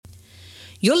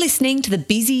You're listening to the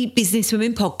Busy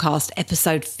Businesswomen podcast,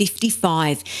 episode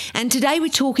 55. And today we're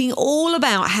talking all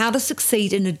about how to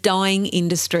succeed in a dying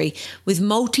industry with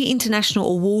multi-international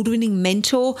award-winning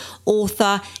mentor,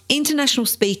 author, international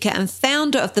speaker, and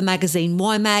founder of the magazine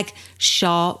YMag,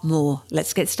 Shah Moore.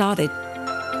 Let's get started.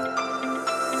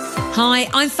 Hi,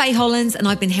 I'm Faye Hollins, and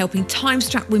I've been helping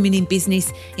time-strapped women in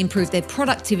business improve their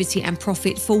productivity and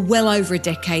profit for well over a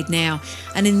decade now.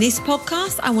 And in this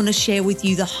podcast, I want to share with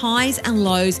you the highs and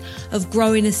lows of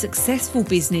growing a successful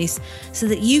business so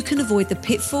that you can avoid the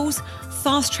pitfalls,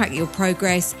 fast-track your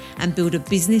progress, and build a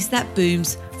business that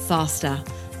booms faster.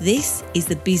 This is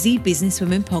the Busy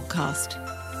Businesswomen podcast.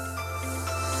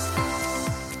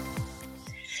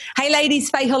 Hey ladies,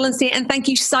 Faye Hollins here, and thank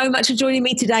you so much for joining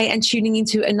me today and tuning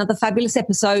into another fabulous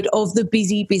episode of the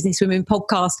Busy Businesswomen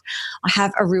podcast. I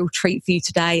have a real treat for you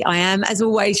today. I am, as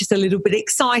always, just a little bit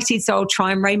excited, so I'll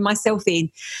try and rein myself in.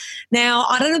 Now,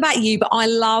 I don't know about you, but I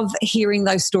love hearing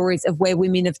those stories of where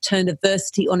women have turned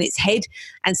adversity on its head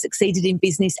and succeeded in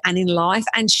business and in life,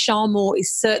 and Shah Moore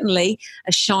is certainly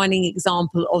a shining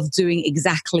example of doing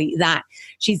exactly that.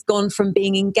 She's gone from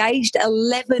being engaged at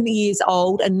 11 years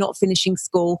old and not finishing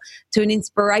school to an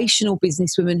inspirational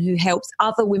businesswoman who helps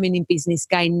other women in business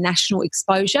gain national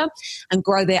exposure and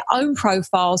grow their own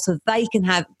profile so they can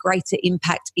have greater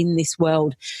impact in this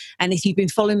world. And if you've been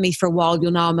following me for a while,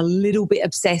 you'll know I'm a little bit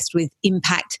obsessed with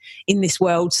impact in this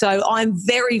world. So I'm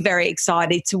very, very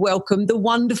excited to welcome the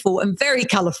wonderful and very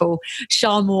colourful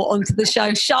Shah Moore onto the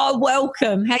show. Shah,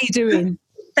 welcome. How you doing?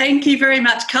 Thank you very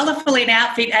much. Colourful in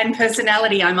outfit and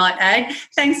personality, I might add.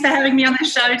 Thanks for having me on the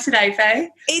show today, Faye.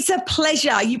 It's a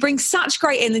pleasure. You bring such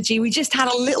great energy. We just had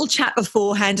a little chat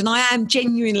beforehand, and I am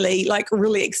genuinely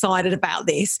really excited about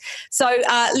this. So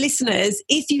listeners,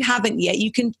 if you haven't yet,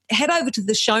 you can head over to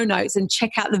the show notes and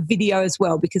check out the video as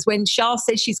well, because when Shah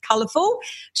says she's colourful,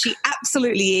 she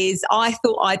absolutely is. I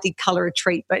thought I did colour a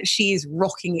treat, but she is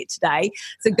rocking it today.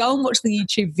 So go and watch the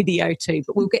YouTube video too,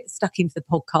 but we'll get stuck into the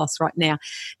podcast right now.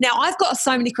 Now, I've got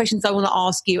so many questions I want to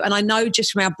ask you, and I know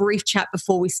just from our brief chat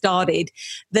before we started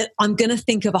that I'm going to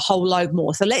think of a whole load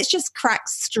more. So let's just crack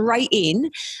straight in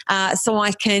so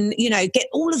I can, get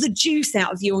all of the juice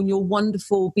out of you on your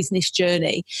wonderful business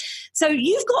journey. So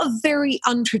you've got a very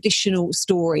untraditional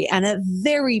story and a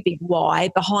very big why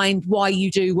behind why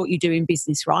you do what you do in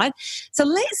business, right? So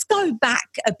let's go back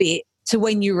a bit to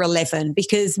when you were 11,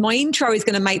 because my intro is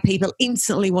going to make people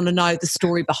instantly want to know the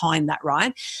story behind that,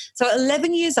 right? So at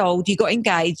 11 years old, you got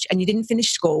engaged and you didn't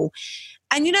finish school.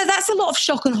 And, that's a lot of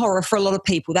shock and horror for a lot of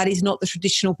people. That is not the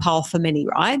traditional path for many,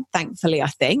 right? Thankfully, I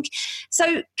think.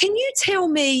 So can you tell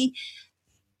me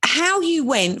how you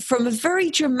went from a very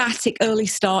dramatic early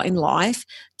start in life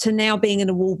to now being an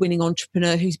award-winning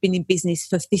entrepreneur who's been in business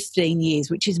for 15 years,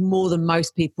 which is more than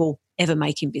most people ever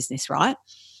make in business, right?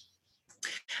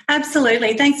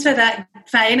 Absolutely. Thanks for that,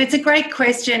 Faye. And it's a great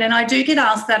question. And I do get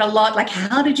asked that a lot, like,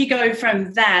 how did you go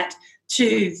from that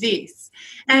to this?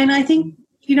 And I think,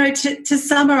 to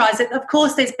summarise it, of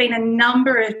course, there's been a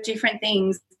number of different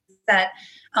things that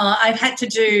I've had to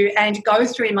do and go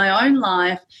through in my own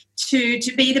life to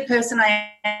be the person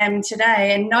I am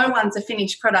today. And no one's a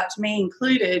finished product, me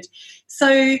included. So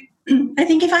I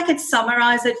think if I could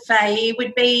summarise it, Faye, it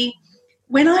would be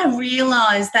when I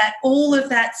realised that all of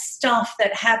that stuff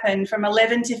that happened from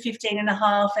 11 to 15 and a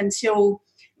half until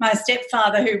my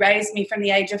stepfather, who raised me from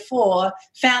the age of 4,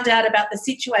 found out about the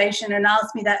situation and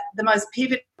asked me that the most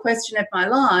pivotal question of my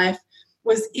life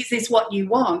was, is this what you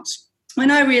want? When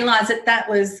I realised that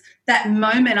was that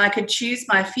moment I could choose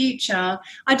my future,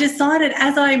 I decided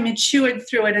as I matured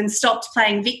through it and stopped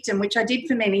playing victim, which I did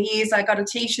for many years, I got a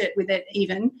T-shirt with it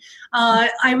even,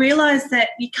 I realised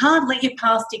that you can't let your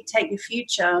past dictate your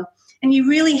future, and you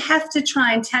really have to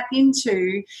try and tap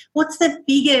into what's the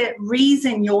bigger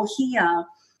reason you're here.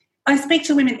 I speak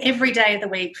to women every day of the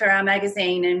week for our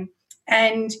magazine,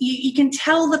 and you can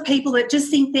tell the people that just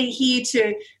think they're here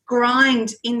to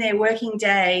grind in their working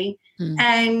day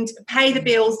and pay the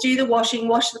bills, do the washing,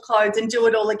 wash the clothes, and do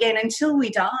it all again until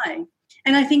we die.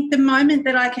 And I think the moment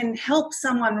that I can help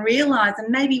someone realise, and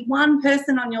maybe one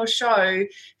person on your show,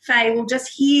 Faye, will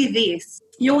just hear this,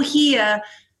 you're here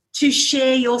to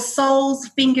share your soul's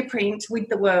fingerprint with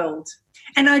the world.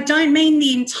 And I don't mean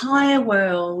the entire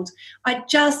world. I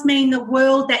just mean the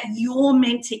world that you're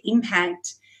meant to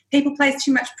impact. People place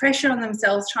too much pressure on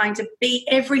themselves trying to be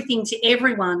everything to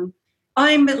everyone.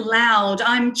 I'm loud,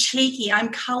 I'm cheeky, I'm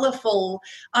colourful,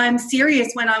 I'm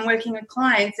serious when I'm working with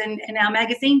clients and our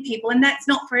magazine people, and that's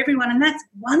not for everyone, and that's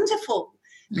wonderful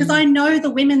because I know the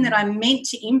women that I'm meant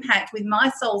to impact with my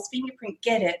soul's fingerprint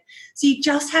get it. So you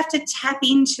just have to tap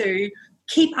into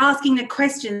keep asking the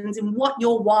questions and what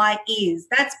your why is.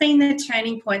 That's been the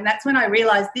turning point. That's when I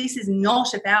realized this is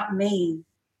not about me.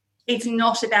 It's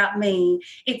not about me.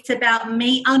 It's about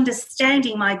me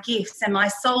understanding my gifts and my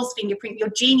soul's fingerprint,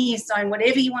 your genius zone,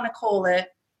 whatever you want to call it,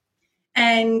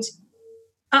 and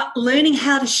learning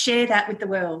how to share that with the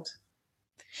world.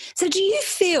 So do you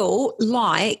feel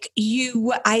like you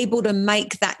were able to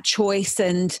make that choice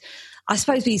and I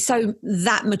suppose be so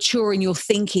that mature in your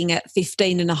thinking at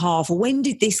 15 and a half? When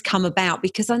did this come about?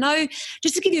 Because I know,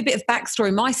 just to give you a bit of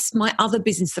backstory, my other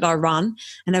business that I run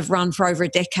and have run for over a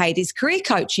decade is career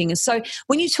coaching. And so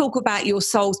when you talk about your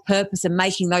soul's purpose and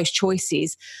making those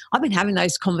choices, I've been having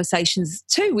those conversations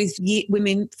too with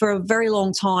women for a very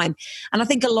long time. And I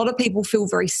think a lot of people feel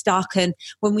very stuck. And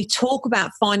when we talk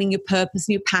about finding your purpose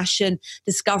and your passion,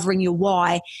 discovering your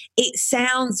why, it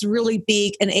sounds really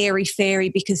big and airy-fairy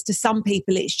because to some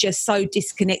people it's just so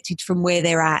disconnected from where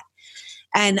they're at.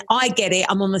 And I get it.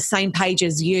 I'm on the same page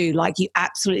as you. Like, you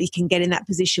absolutely can get in that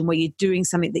position where you're doing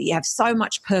something that you have so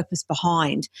much purpose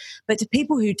behind. But to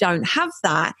people who don't have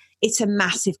that, it's a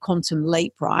massive quantum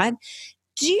leap, right?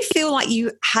 Do you feel like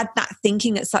you had that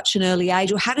thinking at such an early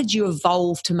age, or how did you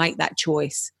evolve to make that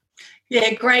choice?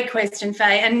 Yeah, great question,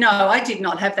 Faye. And no, I did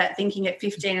not have that thinking at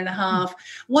 15 and a half.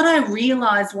 What I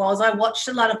realised was I watched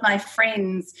a lot of my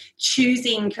friends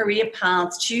choosing career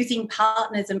paths, choosing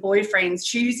partners and boyfriends,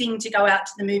 choosing to go out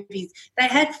to the movies. They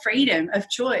had freedom of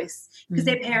choice because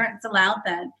their parents allowed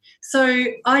that. So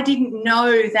I didn't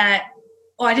know that.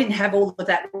 I didn't have all of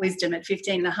that wisdom at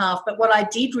 15 and a half, but what I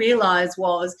did realise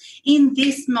was in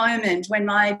this moment when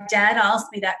my dad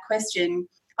asked me that question,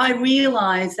 I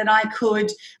realised that I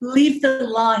could live the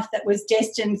life that was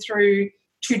destined through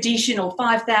traditional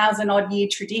 5,000-odd year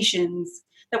traditions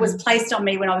that was placed on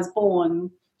me when I was born,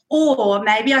 or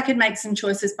maybe I could make some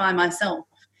choices by myself.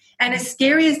 And as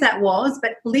scary as that was,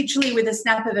 but literally with a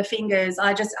snap of the fingers,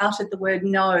 I just uttered the word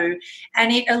no,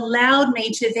 and it allowed me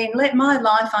to then let my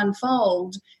life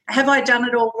unfold. Have I done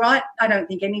it all right? I don't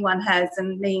think anyone has,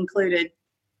 and me included.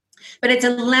 But it's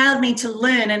allowed me to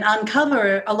learn and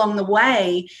uncover along the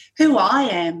way who I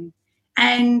am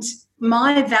and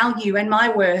my value and my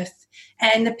worth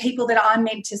and the people that I'm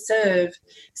meant to serve.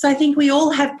 So I think we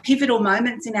all have pivotal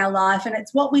moments in our life, and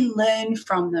it's what we learn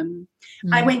from them.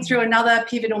 Mm-hmm. I went through another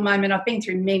pivotal moment. I've been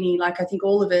through many, like I think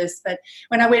all of us, but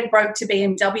when I went broke to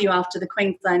BMW after the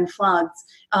Queensland floods,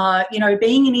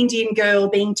 being an Indian girl,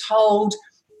 being told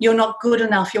you're not good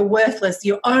enough, you're worthless,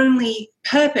 your only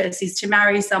purpose is to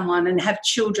marry someone and have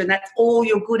children, that's all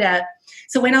you're good at.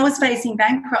 So when I was facing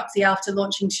bankruptcy after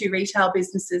launching 2 retail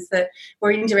businesses that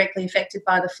were indirectly affected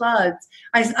by the floods,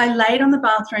 I laid on the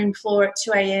bathroom floor at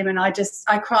 2 a.m. and I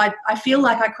cried. I feel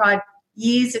like I cried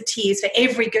years of tears for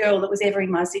every girl that was ever in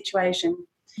my situation.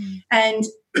 And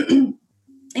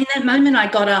in that moment,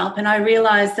 I got up and I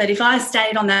realised that if I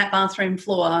stayed on that bathroom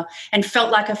floor and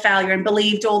felt like a failure and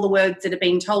believed all the words that had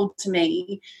been told to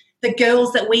me, the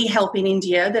girls that we help in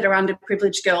India that are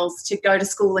underprivileged girls to go to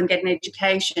school and get an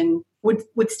education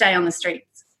would stay on the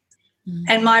streets.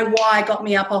 And my why got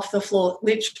me up off the floor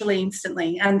literally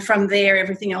instantly. And from there,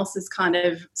 everything else has kind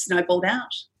of snowballed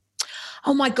out.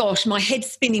 Oh my gosh, my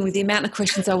head's spinning with the amount of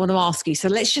questions I want to ask you. So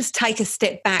let's just take a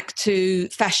step back to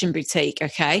Fashion Boutique,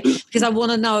 okay? Because I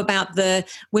want to know about the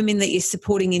women that you're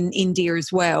supporting in India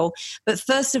as well. But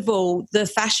first of all, the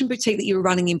Fashion Boutique that you were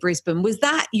running in Brisbane, was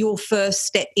that your first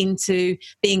step into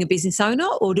being a business owner,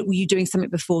 or were you doing something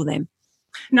before then?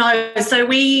 No, so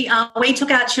we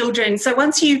took our children. So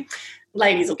once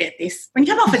ladies will get this, when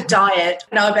you come off a diet,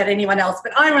 I don't know about anyone else,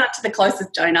 but I run up to the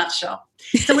closest donut shop.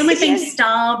 So when we're being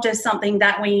starved of something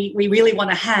that we really want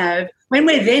to have, when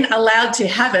we're then allowed to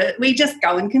have it, we just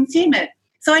go and consume it.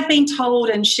 So I'd been told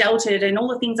and sheltered and all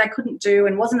the things I couldn't do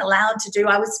and wasn't allowed to do,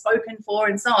 I was spoken for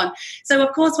and so on. So,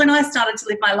 of course, when I started to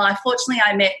live my life, fortunately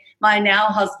I met my now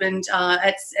husband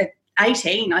at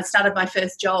 18. I started my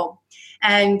first job.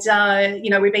 And,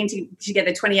 we've been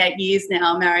together 28 years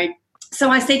now, married. So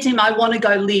I said to him, I want to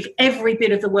go live every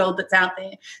bit of the world that's out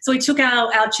there. So we took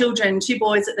our children, 2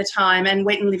 boys at the time, and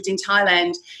went and lived in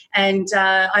Thailand. And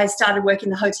I started working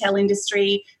in the hotel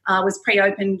industry, was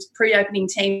pre-opening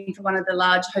team for one of the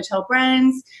large hotel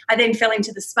brands. I then fell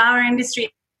into the spa industry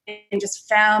and just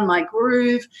found my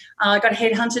groove. I got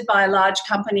headhunted by a large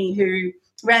company who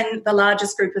ran the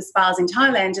largest group of spas in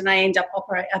Thailand, and I ended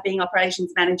up being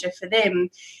operations manager for them.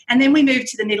 And then we moved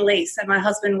to the Middle East, and my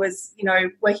husband was,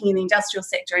 working in the industrial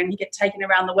sector, and he got taken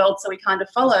around the world, so we kind of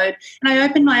followed. And I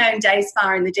opened my own day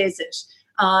spa in the desert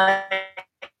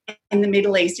in the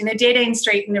Middle East, in a dead-end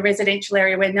street in a residential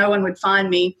area where no one would find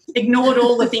me, ignored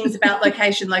all the things about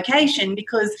location,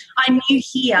 because I knew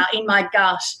here in my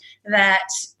gut that,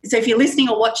 so if you're listening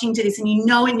or watching to this and you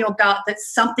know in your gut that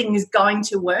something is going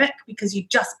to work because you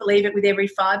just believe it with every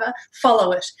fibre,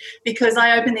 follow it. Because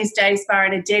I opened this day spa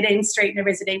in a dead-end street in a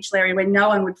residential area where no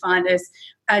one would find us,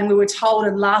 and we were told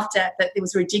and laughed at that it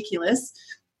was ridiculous.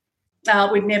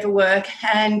 Would never work.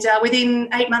 And within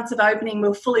 8 months of opening, we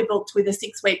were fully booked with a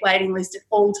 6-week waiting list at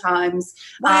all times.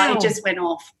 Wow. It just went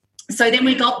off. So then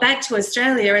we got back to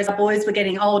Australia as our boys were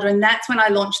getting older, and that's when I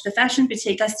launched the fashion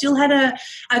boutique. I still had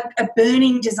a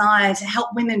burning desire to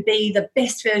help women be the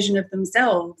best version of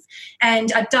themselves.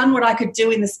 And I'd done what I could do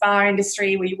in the spa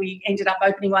industry. We ended up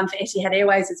opening one for Etihad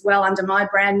Airways as well under my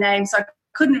brand name, so I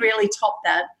couldn't really top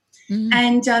that.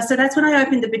 And so that's when I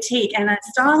opened the boutique and a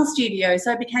style studio.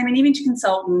 So I became an image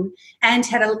consultant and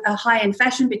had a high-end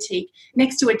fashion boutique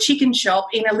next to a chicken shop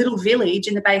in a little village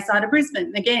in the Bayside of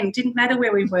Brisbane. Again, it didn't matter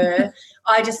where we were.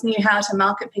 I just knew how to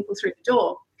market people through the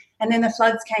door. And then the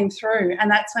floods came through,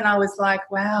 and that's when I was like,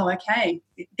 wow, okay,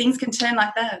 things can turn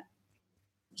like that.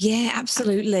 Yeah,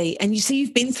 absolutely. And you see,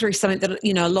 you've been through something that,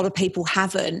 a lot of people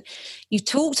haven't. You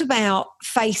talked about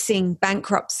facing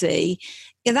bankruptcy.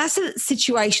 Yeah, that's a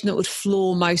situation that would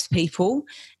floor most people.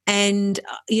 And,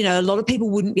 a lot of people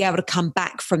wouldn't be able to come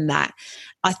back from that.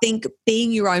 I think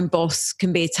being your own boss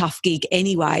can be a tough gig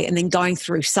anyway. And then going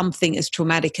through something as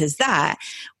traumatic as that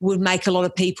would make a lot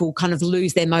of people kind of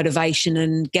lose their motivation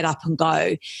and get up and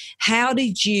go. How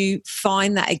did you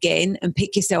find that again and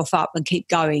pick yourself up and keep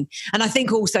going? And I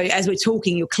think also, as we're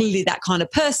talking, you're clearly that kind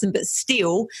of person, but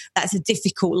still that's a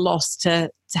difficult loss to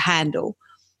handle.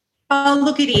 Oh,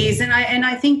 look, it is. And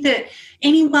I think that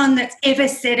anyone that's ever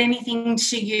said anything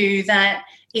to you that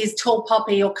is tall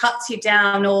poppy or cuts you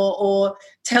down or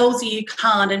tells you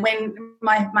can't, and when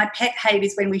my pet hate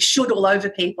is when we should all over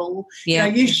people. Yeah.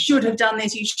 You should have done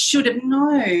this, you should have.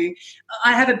 No.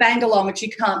 I have a bang-along, which you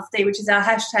can't see, which is our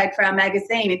hashtag for our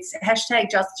magazine. It's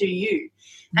hashtag just do you.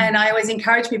 And I always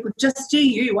encourage people, just do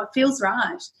you, what feels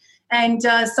right. And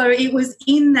so it was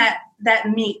in that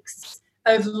mix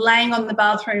of laying on the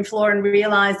bathroom floor and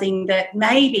realising that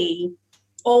maybe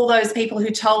all those people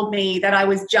who told me that I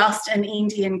was just an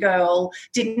Indian girl,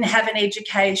 didn't have an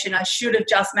education, I should have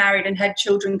just married and had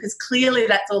children, because clearly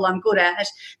that's all I'm good at,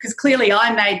 because clearly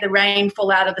I made the rain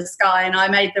fall out of the sky and I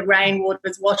made the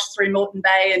rainwaters wash through Moreton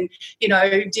Bay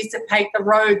and, dissipate the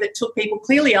road that took people.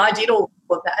 Clearly I did all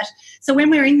of that. So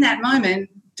when we're in that moment,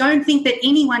 don't think that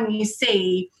anyone you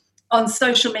see on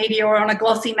social media or on a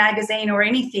glossy magazine or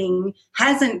anything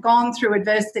hasn't gone through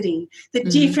adversity. The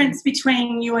difference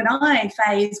between you and I,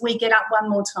 Faye, is we get up one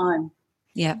more time.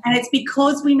 Yeah. And it's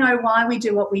because we know why we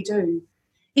do what we do.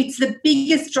 It's the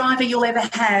biggest driver you'll ever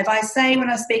have. I say when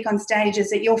I speak on stages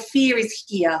that your fear is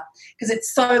here because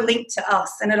it's so linked to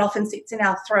us and it often sits in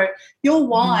our throat. Your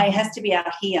why has to be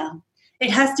out here. It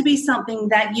has to be something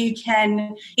that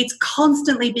it's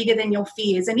constantly bigger than your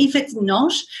fears. And if it's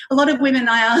not, a lot of women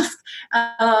I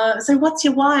ask, so what's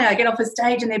your why? I get off a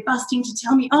stage and they're busting to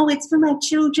tell me, oh, it's for my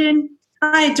children.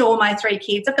 I adore my 3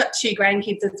 kids. I've got 2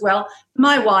 grandkids as well.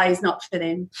 My why is not for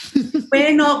them.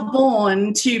 We're not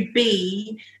born to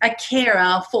be a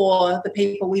carer for the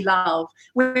people we love.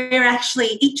 We're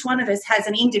actually, each one of us has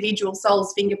an individual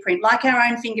soul's fingerprint, like our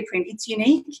own fingerprint. It's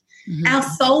unique. Our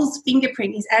soul's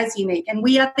fingerprint is as unique, and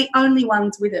we are the only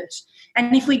ones with it.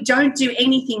 And if we don't do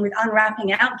anything with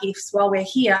unwrapping our gifts while we're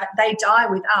here, they die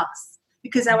with us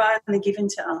because they were only given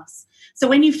to us. So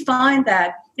when you find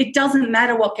that, it doesn't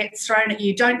matter what gets thrown at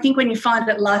you. Don't think when you find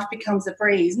that life becomes a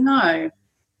breeze. No.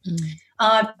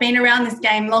 I've been around this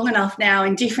game long enough now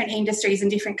in different industries and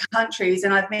different countries,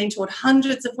 and I've mentored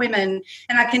hundreds of women,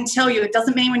 and I can tell you it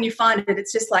doesn't mean when you find it,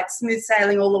 it's just like smooth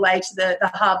sailing all the way to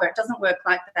the harbour. It doesn't work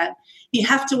like that. You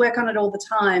have to work on it all the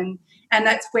time, and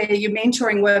that's where your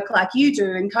mentoring work like you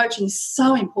do and coaching is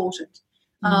so important.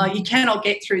 You cannot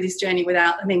get through this journey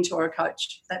without a mentor or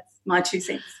coach. That's my 2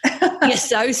 cents. Yes,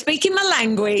 so speaking my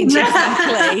language,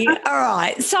 exactly. All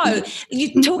right. So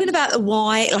you're talking about the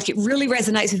why, like it really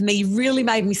resonates with me. You really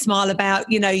made me smile about,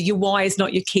 your why is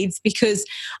not your kids, because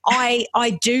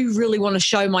I do really want to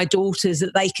show my daughters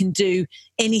that they can do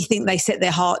anything they set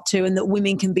their heart to and that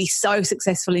women can be so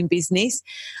successful in business.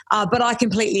 But I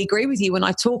completely agree with you. When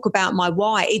I talk about my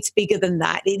why, it's bigger than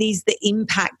that. It is the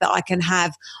impact that I can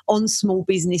have on small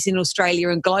business in Australia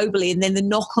and globally, and then the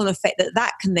knock-on effect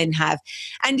that can then have.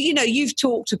 And, you've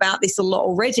talked about this a lot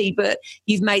already, but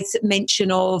you've made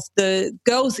mention of the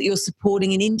girls that you're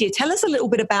supporting in India. Tell us a little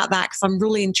bit about that, because I'm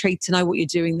really intrigued to know what you're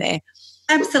doing there.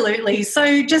 Absolutely.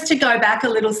 So just to go back a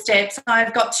little step, so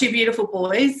I've got 2 beautiful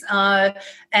boys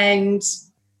and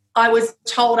I was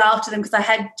told after them, because I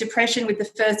had depression with the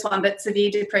first one, but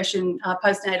severe depression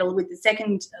postnatal with the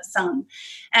second son.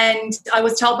 And I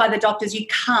was told by the doctors, you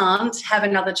can't have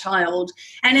another child.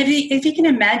 And if you can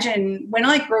imagine, when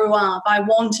I grew up, I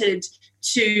wanted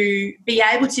to be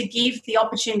able to give the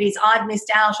opportunities I'd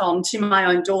missed out on to my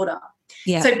own daughter.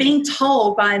 Yeah. So being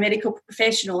told by a medical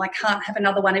professional I can't have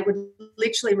another one, it would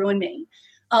literally ruin me,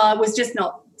 was just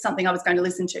not something I was going to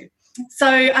listen to. So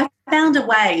I found a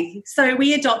way. So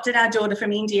we adopted our daughter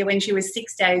from India when she was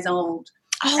 6 days old.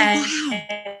 Oh,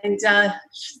 and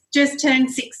just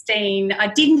turned 16. I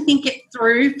didn't think it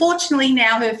through. Fortunately,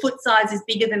 now her foot size is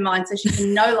bigger than mine, so she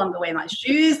can no longer wear my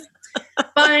shoes.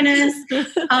 Bonus.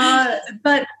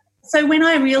 But so when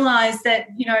I realised that,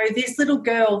 you know, this little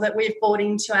girl that we've brought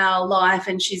into our life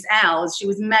and she's ours, she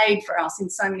was made for us in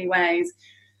so many ways,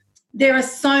 there are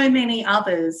so many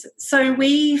others. So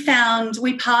we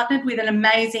partnered with an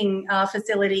amazing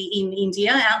facility in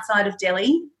India outside of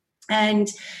Delhi, and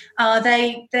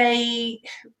they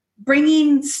bring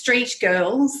in street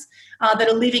girls that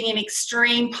are living in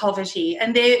extreme poverty,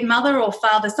 and their mother or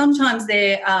father, sometimes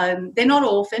they're not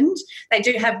orphaned. They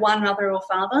do have one mother or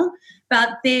father,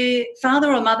 but their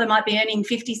father or mother might be earning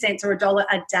 50 cents or $1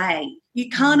 a day. You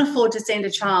can't afford to send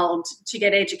a child to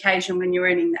get education when you're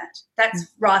earning that. That's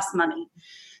rice money.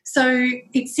 So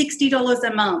it's $60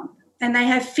 a month, and they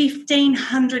have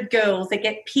 1,500 girls that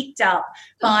get picked up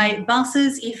by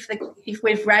buses if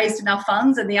we've raised enough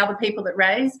funds and the other people that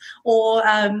raise, or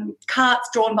carts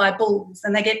drawn by bulls,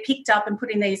 and they get picked up and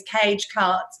put in these cage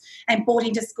carts and brought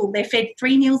into school. They're fed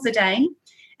 3 meals a day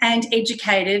and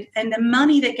educated, and the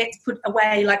money that gets put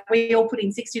away, like we all put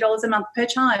in $60 a month per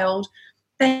child,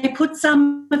 they put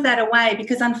some of that away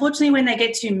because unfortunately when they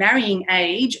get to marrying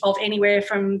age of anywhere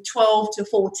from 12 to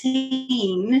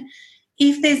 14,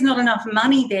 if there's not enough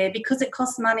money there, because it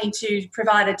costs money to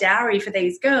provide a dowry for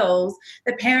these girls,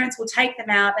 the parents will take them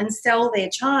out and sell their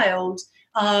child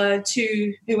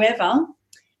to whoever,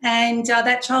 and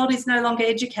that child is no longer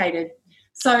educated.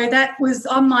 So that was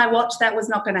on my watch. That was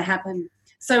not going to happen.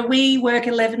 So we work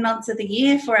 11 months of the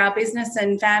year for our business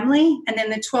and family, and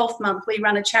then the 12th month we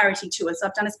run a charity tour. So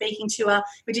I've done a speaking tour.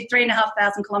 We did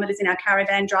 3,500 kilometres in our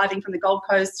caravan, driving from the Gold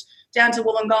Coast down to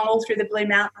Wollongong, all through the Blue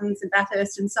Mountains and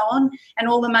Bathurst and so on. And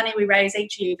all the money we raise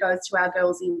each year goes to our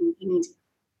girls in India.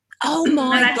 Oh,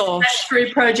 my gosh. That's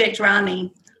through Project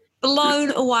Rani.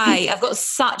 Blown away. I've got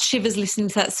such shivers listening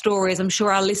to that story, as I'm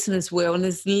sure our listeners will. And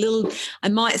I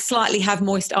might slightly have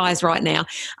moist eyes right now.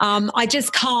 I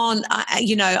just can't,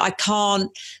 I can't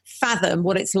fathom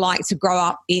what it's like to grow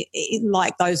up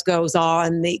like those girls are,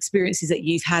 and the experiences that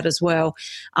you've had as well.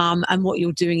 And what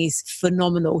you're doing is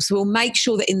phenomenal. So we'll make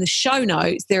sure that in the show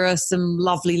notes there are some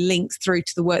lovely links through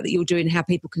to the work that you're doing and how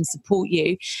people can support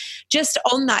you. Just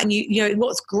on that, and you know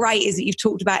what's great is that you've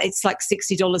talked about it's like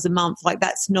 $60 a month. Like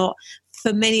that's not,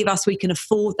 for many of us, we can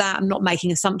afford that. I'm not making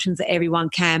assumptions that everyone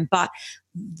can, but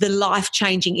the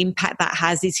life-changing impact that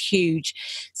has is huge.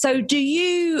 So do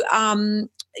you,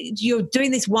 you're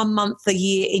doing this 1 month a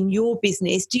year in your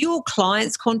business. Do your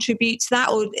clients contribute to that?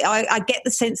 Or I get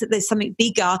the sense that there's something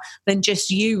bigger than just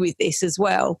you with this as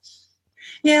well.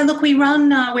 Yeah, look, we've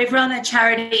run a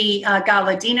charity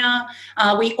gala dinner.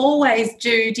 We always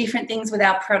do different things with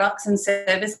our products and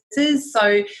services.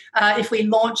 So if we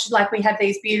launch, like we have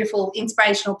these beautiful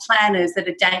inspirational planners that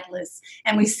are dateless,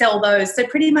 and we sell those. So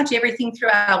pretty much everything through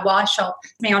our Y Shop,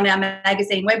 on our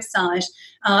magazine website,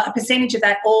 a percentage of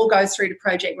that all goes through to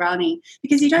Project Rani,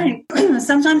 because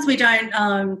sometimes we don't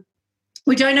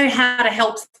know how to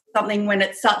help something when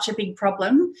it's such a big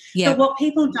problem. Yeah. But what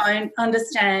people don't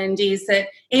understand is that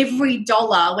every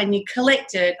dollar, when you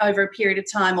collect it over a period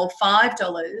of time, or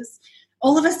 $5,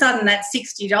 all of a sudden that's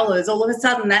 $60. All of a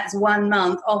sudden that's 1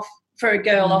 month off for a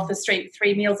girl off the street,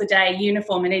 3 meals a day,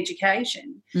 uniform and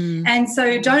education. And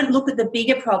so don't look at the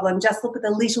bigger problem, just look at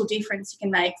the little difference you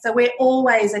can make. So we're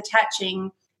always attaching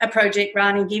a Project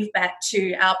Rani give back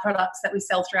to our products that we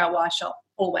sell through our Y Shop.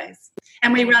 Always.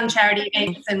 And we run charity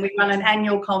events, and we run an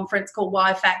annual conference called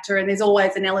Y Factor, and there's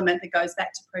always an element that goes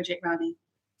back to Project Rani.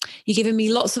 You're giving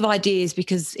me lots of ideas,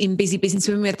 because in Busy Business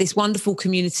Women we have this wonderful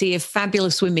community of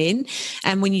fabulous women,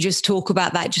 and when you just talk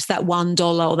about that, just that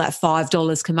 $1 or that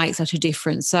 $5 can make such a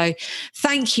difference. So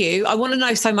thank you. I want to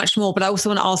know so much more, but I also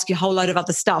want to ask you a whole load of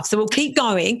other stuff. So we'll keep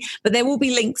going, but there will be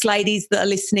links, ladies, that are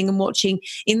listening and watching,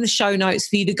 in the show notes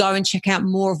for you to go and check out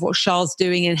more of what Char's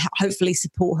doing and hopefully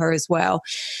support her as well.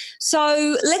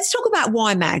 So let's talk about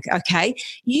YMAG, okay?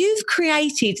 You've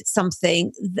created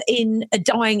something in a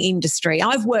dying industry.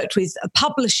 I've worked worked with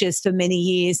publishers for many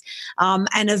years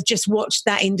and have just watched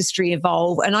that industry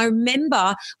evolve. And I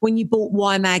remember when you bought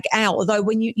YMAG out, although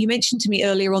when you mentioned to me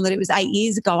earlier on that it was 8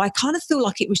 years ago, I kind of feel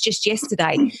like it was just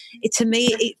yesterday. To me,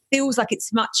 it feels like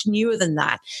it's much newer than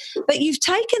that. But you've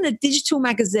taken a digital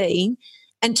magazine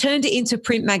and turned it into a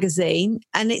print magazine,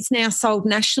 and it's now sold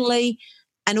nationally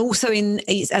and also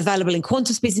it's available in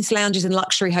Qantas business lounges and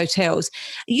luxury hotels.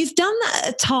 You've done that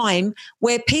at a time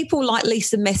where people like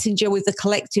Lisa Messenger with The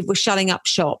Collective were shutting up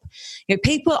shop. You know,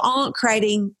 people aren't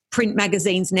creating print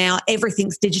magazines now.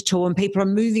 Everything's digital and people are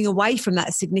moving away from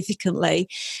that significantly.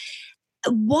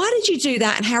 Why did you do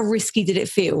that and how risky did it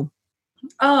feel?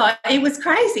 Oh, it was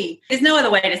crazy. There's no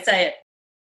other way to say it.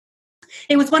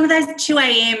 It was one of those 2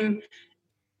 a.m.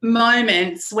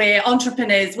 moments where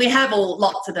entrepreneurs, we have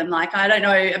lots of them. Like, I don't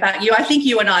know about you. I think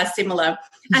you and I are similar.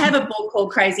 I have a book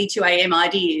called Crazy 2 a.m.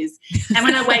 Ideas. And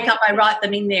when I wake up, I write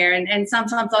them in there. And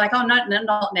sometimes I'm like, oh, no,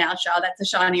 not now, Shah. That's a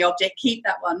shiny object. Keep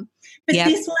that one. But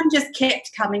This one just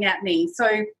kept coming at me.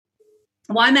 So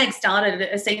YMAG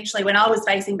started essentially when I was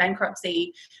facing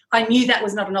bankruptcy. I knew that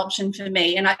was not an option for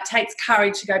me, and it takes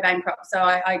courage to go bankrupt. So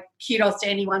I kudos to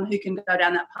anyone who can go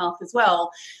down that path as well.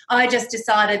 I just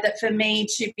decided that for me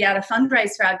to be able to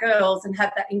fundraise for our girls and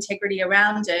have that integrity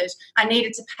around it, I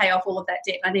needed to pay off all of that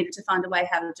debt. I needed to find a way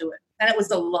how to do it, and it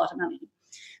was a lot of money.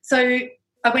 So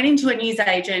I went into a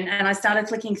newsagent and I started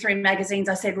flicking through magazines.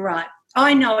 I said, right,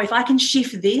 I know if I can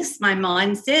shift this, my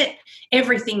mindset,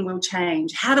 everything will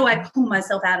change. How do I pull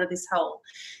myself out of this hole?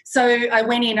 So I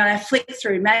went in and I flicked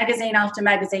through magazine after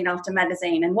magazine after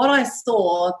magazine. And what I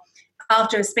saw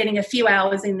after spending a few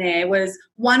hours in there was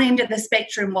one end of the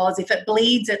spectrum was if it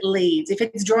bleeds, it leads. If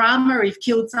it's drama or you've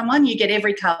killed someone, you get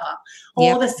every cover.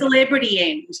 Or the celebrity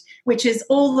end, which is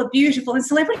all the beautiful. And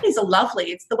celebrities are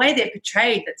lovely. It's the way they're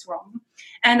portrayed that's wrong.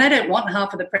 And they don't want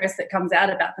half of the press that comes out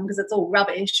about them because it's all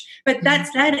rubbish. But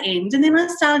that's that end. And then I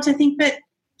started to think, but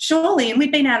surely, and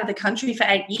we've been out of the country for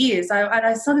 8 years,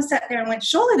 I sort of sat there and went,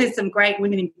 surely there's some great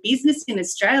women in business in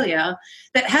Australia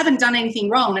that haven't done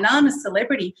anything wrong and aren't a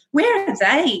celebrity. Where are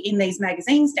they in these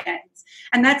magazine stands?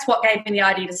 And that's what gave me the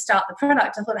idea to start the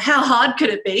product. I thought, how hard could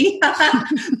it be?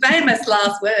 Famous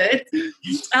last word.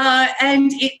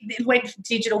 And it went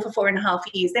digital for 4.5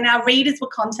 years. Then our readers were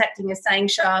contacting us saying,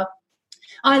 Shah,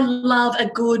 I love a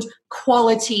good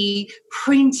quality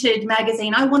printed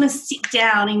magazine. I want to sit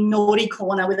down in Naughty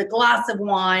Corner with a glass of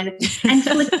wine and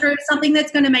flick through something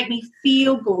that's going to make me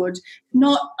feel good.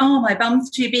 Not, oh, my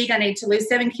bum's too big, I need to lose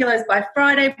 7 kilos by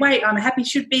Friday. Wait, I'm happy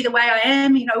should be the way I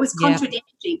am. You know, it was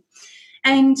contradicting.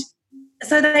 And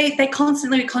so they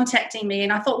constantly were contacting me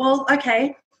and I thought, well,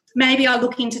 okay, maybe I'll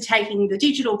look into taking the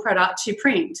digital product to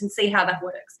print and see how that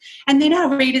works. And then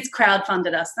our readers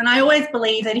crowdfunded us. And I always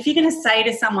believe that if you're going to say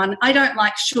to someone, I don't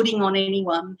like shooting on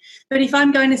anyone, but if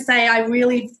I'm going to say I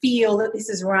really feel that this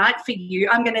is right for you,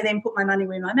 I'm going to then put my money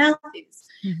where my mouth is.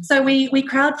 Mm-hmm. So we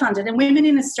crowdfunded, and women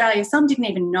in Australia, some didn't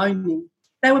even know me.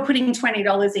 They were putting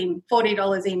 $20 in,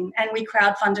 $40 in, and we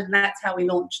crowdfunded, and that's how we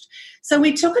launched. So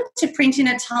we took it to print in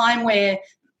a time where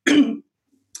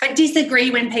I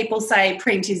disagree when people say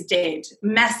print is dead,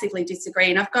 massively disagree,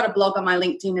 and I've got a blog on my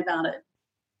LinkedIn about it.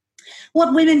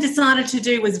 What women decided to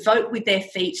do was vote with their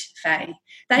feet, Faye.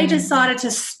 They decided to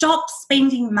stop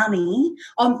spending money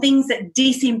on things that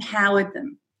disempowered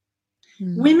them.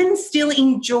 Women still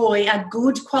enjoy a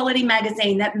good quality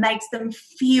magazine that makes them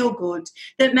feel good,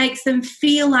 that makes them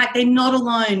feel like they're not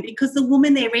alone, because the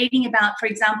woman they're reading about, for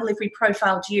example, if we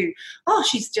profiled you, oh,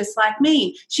 she's just like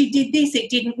me. She did this,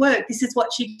 it didn't work. This is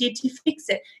what she did to fix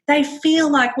it. They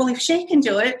feel like, well, if she can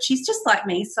do it, she's just like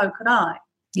me, so could I.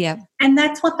 Yeah. And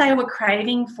that's what they were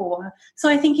craving for. So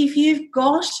I think if you've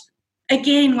got,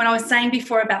 again, when I was saying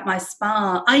before about my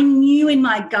spa, I knew in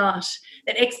my gut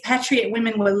that expatriate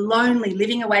women were lonely,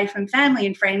 living away from family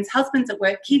and friends, husbands at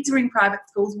work, kids are in private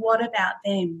schools. What about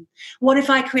them? What if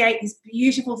I create this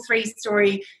beautiful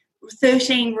 3-story,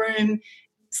 13-room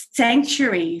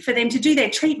sanctuary for them to do their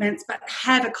treatments but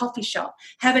have a coffee shop,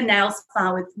 have a nail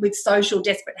spa with social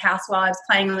desperate housewives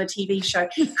playing on a TV show?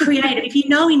 Create it. If you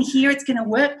know in here it's going to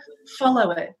work, follow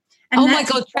it. And oh, my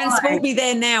God, transport me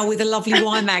there now with a lovely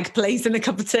YMAG, please, and a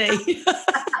cup of tea.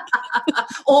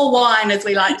 Or wine, as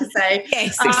we like to say.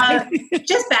 Yes, exactly.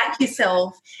 Just back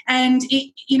yourself and,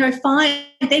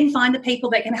 find the people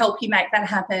that can help you make that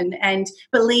happen and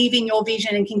believe in your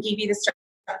vision and can give you the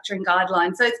structure and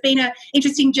guidelines. So it's been an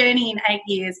interesting journey in 8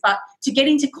 years, but to get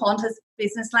into Qantas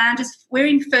business lounges, we're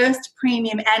in first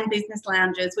premium and business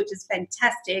lounges, which is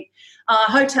fantastic.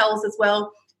 Hotels as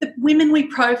well. the women we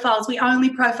profile, we only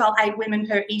profile 8 women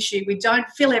per issue. We don't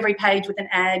fill every page with an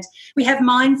ad. We have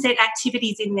mindset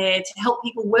activities in there to help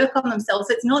people work on themselves.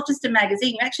 So it's not just a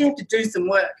magazine. You actually have to do some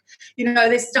work.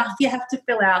 There's stuff you have to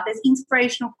fill out. There's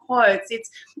inspirational quotes.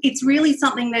 It's really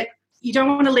something that you don't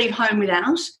want to leave home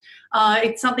without.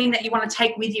 It's something that you want to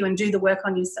take with you and do the work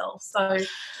on yourself. So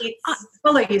it's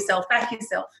follow yourself, back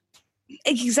yourself.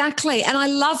 Exactly. And I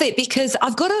love it because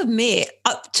I've got to admit,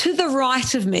 to the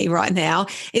right of me right now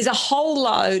is a whole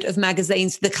load of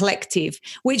magazines, The Collective,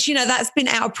 which, that's been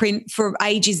out of print for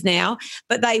ages now,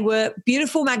 but they were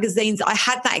beautiful magazines. I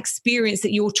had that experience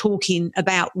that you're talking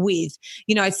about with,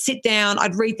 I'd sit down,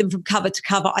 I'd read them from cover to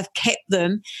cover. I've kept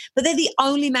them, but they're the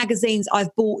only magazines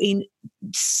I've bought in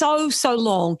so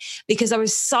long because I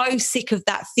was so sick of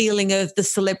that feeling of the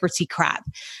celebrity crap.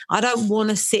 I don't want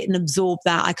to sit and absorb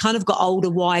that. I kind of got older,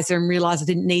 wiser, and realized I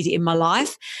didn't need it in my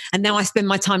life. And now I spend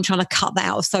my time trying to cut that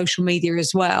out of social media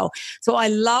as well. So what I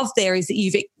love there is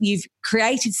that you've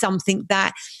created something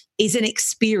that is an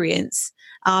experience.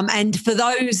 And for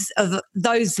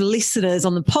those listeners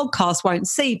on the podcast won't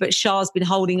see, but Shah's been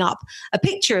holding up a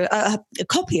picture, a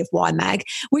copy of Y-Mag,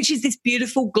 which is this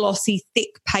beautiful, glossy,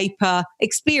 thick paper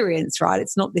experience, right?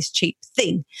 It's not this cheap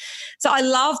thing. So I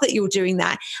love that you're doing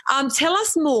that. Tell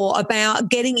us more about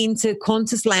getting into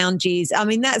Qantas lounges. I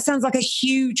mean, that sounds like a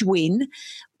huge win.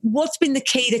 What's been the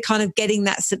key to kind of getting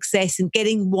that success and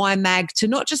getting Y-Mag to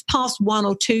not just past 1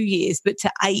 or 2 years, but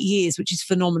to 8 years, which is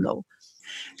phenomenal?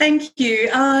 Thank you.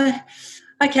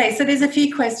 Okay, so there's a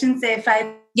few questions there, Faith.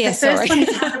 Yeah, the first one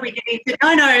is how do we get into...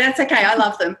 Oh, no, that's okay. I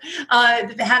love them.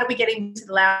 How do we get into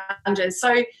the lounges?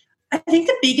 So I think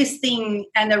the biggest thing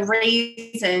and the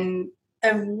reason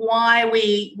of why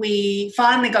we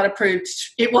finally got approved,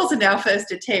 it wasn't our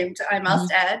first attempt, I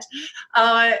must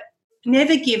add.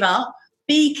 Never give up.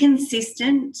 Be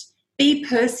consistent. Be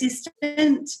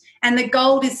persistent. And the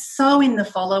gold is so in the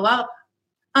follow-up.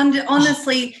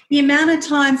 Honestly, the amount of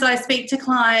times I speak to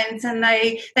clients and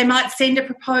they might send a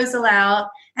proposal out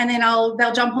and then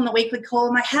they'll jump on the weekly call.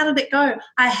 I'm like, how did it go?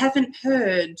 I haven't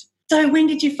heard. So when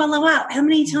did you follow up? How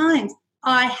many times?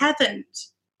 I haven't.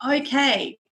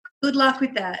 Okay, good luck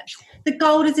with that. The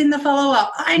gold is in the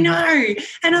follow-up. I know.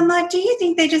 And I'm like, do you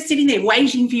think they're just sitting there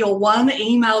waiting for your one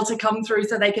email to come through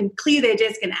so they can clear their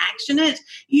desk and action it?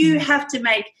 You have to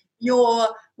make your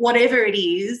whatever it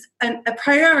is a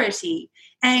priority.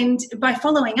 And by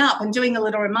following up and doing a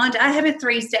little reminder, I have a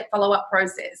 3-step follow-up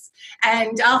process.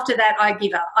 And after that, I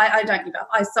give up. I don't give up.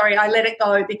 I let it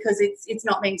go because it's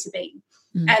not meant to be.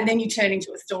 And then you turn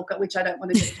into a stalker, which I don't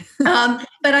want to do.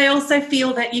 But I also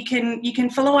feel that you can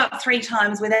follow up 3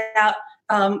 times without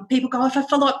people go, if I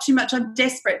follow up too much, I'm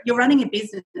desperate. You're running a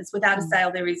business. Without a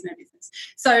sale, there is no business.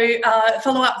 So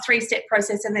follow up 3-step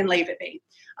process and then leave it be.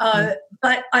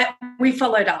 But we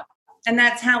followed up. And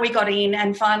that's how we got in.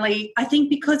 And finally, I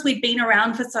think because we'd been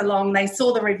around for so long, they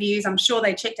saw the reviews. I'm sure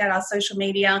they checked out our social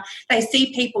media. They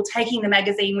see people taking the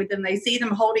magazine with them. They see them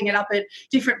holding it up at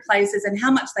different places and how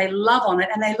much they love on it.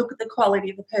 And they look at the quality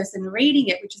of the person reading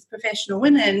it, which is professional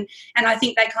women. And I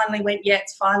think they kindly went, yeah,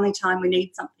 it's finally time, we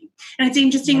need something. And it's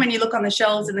interesting when you look on the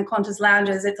shelves in the Qantas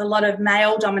lounges, it's a lot of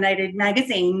male-dominated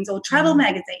magazines or travel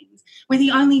magazines. We're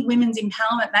the only women's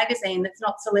empowerment magazine that's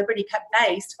not celebrity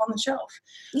based on the shelf.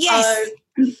 Yes.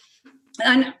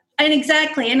 And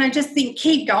exactly. And I just think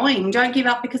keep going. Don't give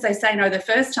up because they say no the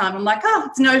first time. I'm like,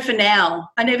 it's no for now.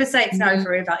 I never say it's no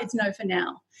forever. It's no for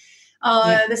now.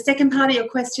 The second part of your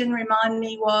question, remind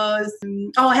me, was,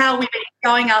 how we've been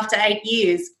going after 8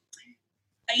 years.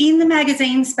 In the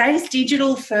magazine space,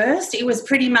 digital first, it was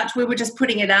pretty much we were just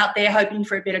putting it out there hoping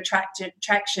for a bit of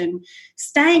traction.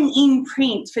 Staying in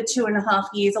print for 2.5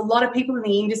 years, a lot of people in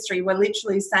the industry were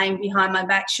literally saying behind my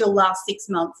back, she'll last 6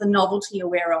 months, the novelty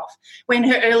will wear off. When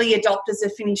her early adopters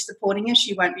have finished supporting her,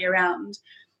 she won't be around.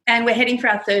 And we're heading for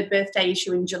our 3rd birthday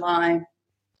issue in July.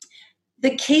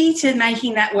 The key to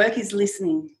making that work is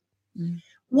listening.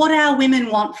 What our women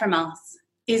want from us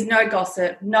is no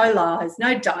gossip, no lies,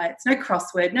 no diets, no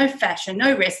crossword, no fashion,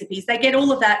 no recipes. They get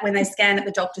all of that when they scan at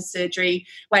the doctor's surgery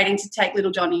waiting to take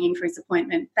little Johnny in for his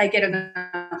appointment. They get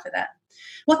enough of that.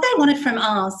 What they wanted from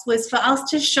us was for us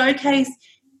to showcase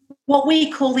what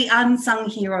we call the unsung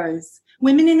heroes,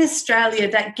 women in Australia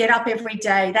that get up every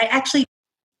day. They actually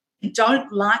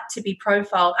don't like to be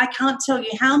profiled. I can't tell you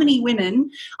how many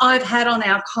women I've had on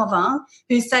our cover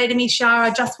who say to me, Shah, I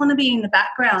just want to be in the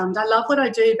background. I love what I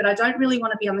do, but I don't really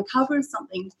want to be on the cover of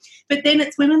something. But then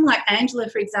it's women like Angela,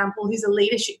 for example, who's a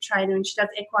leadership trainer and she does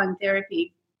equine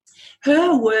therapy.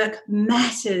 Her work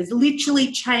matters,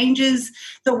 literally changes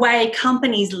the way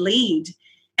companies lead.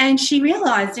 And she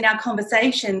realised in our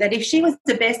conversation that if she was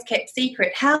the best kept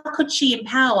secret, how could she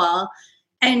empower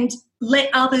and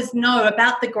let others know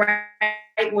about the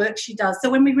great work she does? So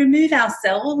when we remove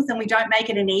ourselves and we don't make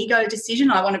it an ego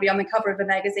decision, I want to be on the cover of a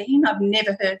magazine, I've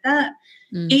never heard that.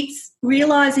 It's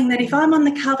realising that if I'm on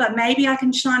the cover, maybe I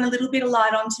can shine a little bit of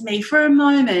light onto me for a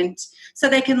moment so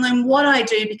they can learn what I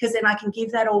do, because then I can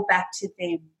give that all back to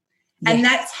them. Yes. And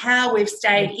that's how we've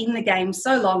stayed in the game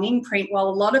so long in print. While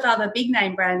a lot of other big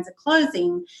name brands are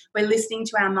closing, we're listening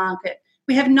to our market.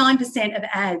 We have 9% of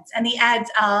ads, and the ads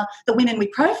are the women we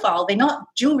profile. They're not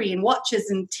jewellery and watches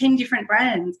and 10 different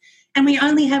brands. And we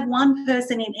only have one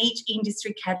person in each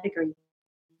industry category.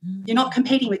 You're not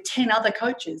competing with 10 other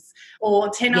coaches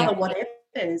or 10 other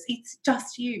whatevers. It's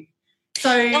just you.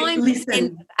 So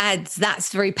listen, ads,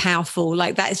 that's very powerful.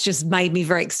 Like, that's just made me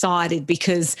very excited,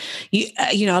 because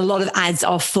you know, a lot of ads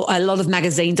are full, a lot of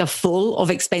magazines are full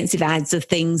of expensive ads of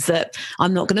things that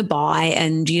I'm not going to buy,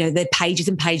 and you know, they're pages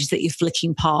and pages that you're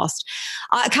flicking past.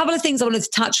 A couple of things I wanted to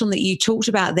touch on that you talked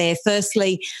about there.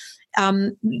 Firstly,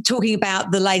 talking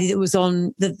about the lady that was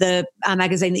on the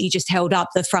magazine that you just held up,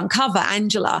 the front cover,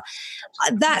 Angela,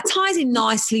 that ties in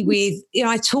nicely with, you know,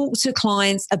 I talk to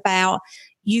clients about,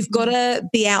 you've got to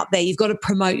be out there. You've got to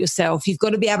promote yourself. You've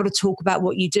got to be able to talk about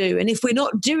what you do. And if we're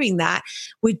not doing that,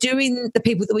 we're doing the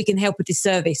people that we can help a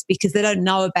disservice, because they don't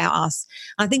know about us.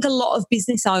 I think a lot of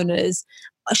business owners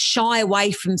shy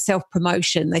away from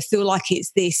self-promotion. They feel like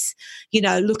it's this, you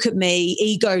know, look at me,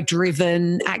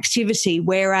 ego-driven activity.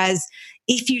 Whereas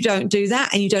if you don't do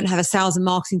that and you don't have a sales and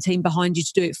marketing team behind you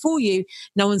to do it for you,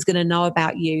 no one's going to know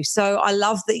about you. So I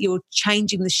love that you're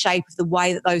changing the shape of the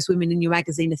way that those women in your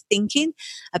magazine are thinking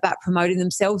about promoting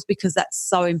themselves, because that's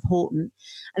so important.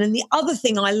 And then the other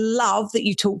thing I love that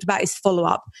you talked about is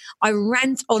follow-up. I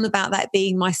rant on about that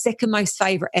being my second most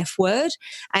favourite F word.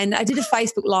 And I did a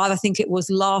Facebook Live, I think it was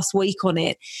last week, on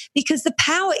it, because the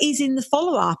power is in the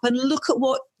follow-up. And look at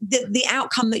what the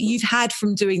outcome that you've had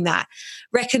from doing that,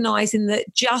 recognising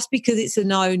that just because it's a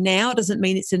no now doesn't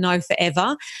mean it's a no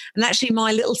forever. And actually,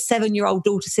 my little 7-year-old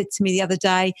daughter said to me the other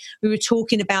day, we were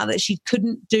talking about that she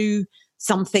couldn't do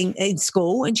something in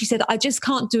school, and she said, I just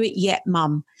can't do it yet,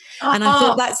 Mum. And I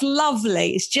thought, that's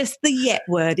lovely. It's just the yet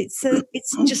word. It's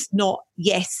just not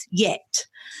yes yet.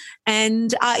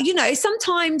 And you know,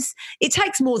 sometimes it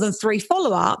takes more than 3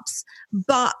 follow-ups,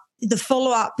 but the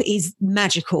follow-up is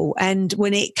magical. And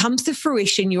when it comes to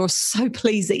fruition, you're so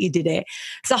pleased that you did it.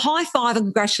 So high five and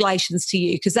congratulations to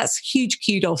you, because that's huge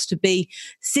kudos to be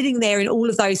sitting there in all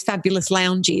of those fabulous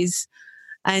lounges,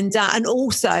 and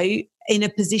also in a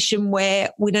position where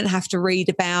we don't have to read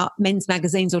about men's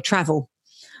magazines or travel.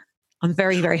 I'm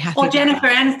very, very happy. Or Jennifer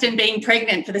Aniston being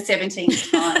pregnant for the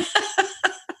 17th time.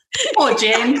 Poor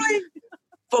Jen.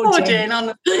 Poor Jen.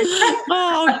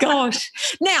 Oh, gosh.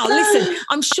 Now, listen,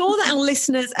 I'm sure that our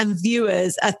listeners and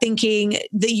viewers are thinking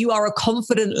that you are a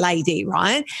confident lady,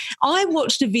 right? I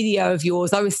watched a video of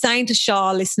yours. I was saying to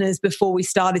Shah listeners before we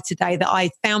started today that I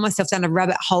found myself down a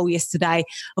rabbit hole yesterday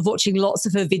of watching lots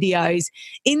of her videos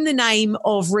in the name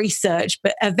of research,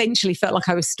 but eventually felt like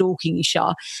I was stalking you,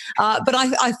 Shah. But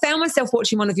I found myself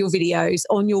watching one of your videos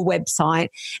on your website,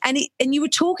 and you were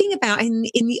talking about in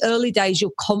the early days,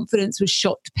 your confidence was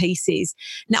shot to pieces.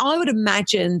 Now, I would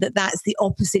imagine that that's the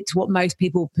opposite to what most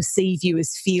people perceive you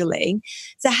as feeling.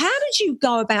 So how did you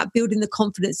go about building the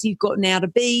confidence you've got now to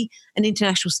be an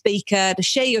international speaker, to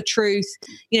share your truth,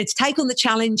 you know, to take on the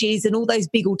challenges and all those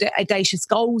big audacious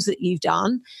goals that you've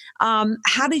done?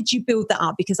 How did you build that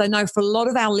up? Because I know for a lot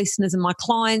of our listeners and my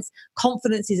clients,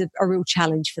 confidence is a real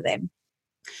challenge for them.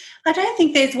 I don't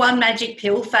think there's one magic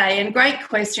pill, Faye, and great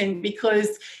question,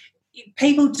 because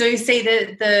people do see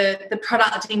the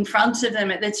product in front of them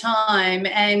at the time,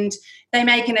 and they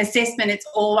make an assessment.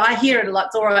 I hear it a lot,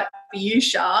 it's all right for you,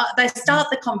 Shah. They start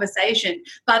the conversation,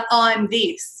 but I'm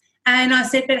this. And I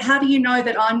said, but how do you know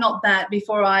that I'm not that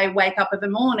before I wake up in the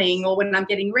morning, or when I'm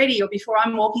getting ready, or before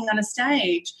I'm walking on a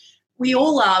stage? We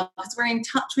all are, because we're in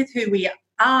touch with who we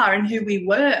are and who we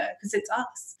were, because it's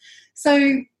us.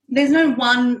 So there's no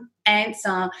one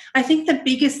answer. I think the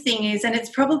biggest thing is, and it's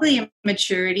probably a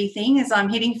maturity thing, as I'm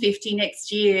hitting 50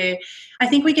 next year, I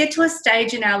think we get to a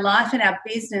stage in our life and our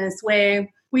business where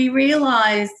we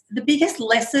realise the biggest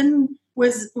lesson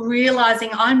was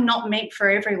realising I'm not meant for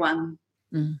everyone.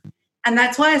 Mm. And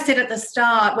that's why I said at the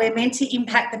start, we're meant to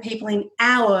impact the people in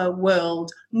our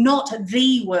world, not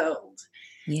the world.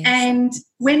 Yes. And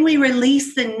when we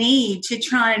release the need to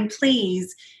try and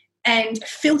please and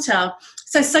filter.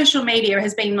 So social media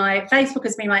Facebook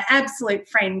has been my absolute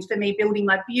friend for me, building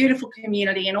my beautiful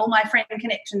community and all my friend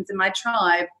connections in my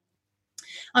tribe.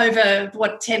 over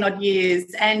 10 odd years.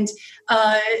 And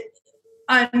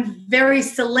I'm very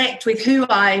select with who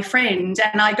I friend,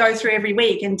 and I go through every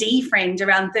week and defriend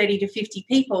around 30 to 50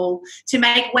 people to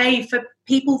make way for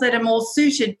people that are more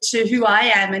suited to who I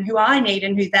am and who I need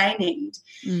and who they need.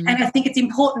 And I think it's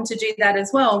important to do that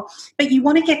as well. But you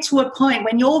want to get to a point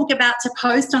when you're about to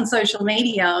post on social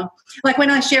media, like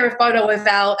when I share a photo of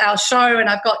our show, and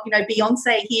I've got,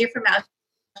 Beyonce here from our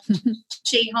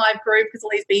She Hive group, because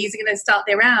all these bees are going to start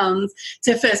their rounds. It's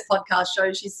her first podcast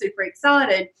show. She's super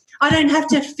excited. I don't have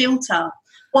to filter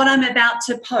what I'm about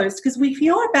to post, because if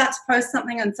you're about to post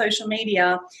something on social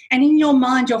media and in your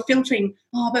mind you're filtering,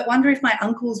 but wonder if my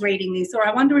uncle's reading this, or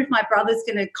I wonder if my brother's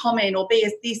going to comment or be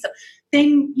as this,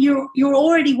 then you're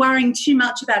already worrying too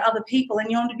much about other people,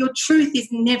 and your truth is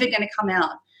never going to come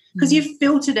out because you've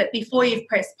filtered it before you've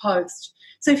pressed post.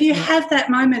 So if you have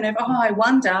that moment of, I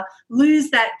wonder,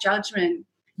 lose that judgment.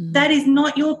 That is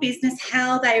not your business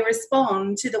how they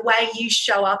respond to the way you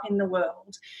show up in the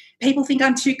world. People think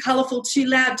I'm too colourful, too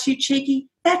loud, too cheeky.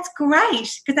 That's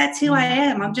great, because that's who I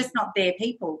am. I'm just not their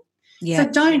people.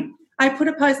 Yeah. So I put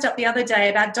a post up the other day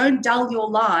about don't dull your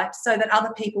light so that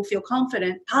other people feel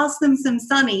confident. Pass them some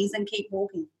sunnies and keep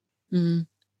walking.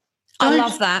 I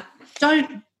love that.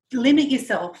 Don't limit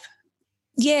yourself.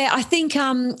 Yeah, I think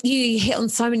you hit on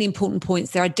so many important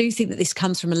points there. I do think that this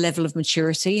comes from a level of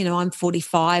maturity. I'm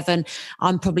 45 and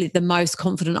I'm probably the most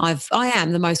confident I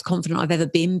am the most confident I've ever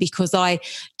been, because I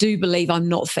do believe I'm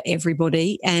not for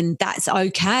everybody, and that's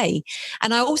okay.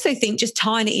 And I also think, just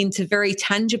tying it into very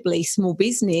tangibly small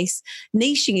business,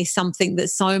 niching is something that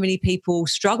so many people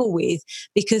struggle with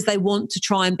because they want to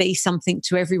try and be something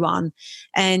to everyone.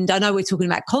 And I know we're talking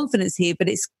about confidence here, but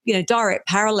it's direct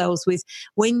parallels with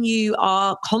when you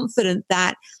are confident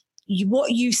that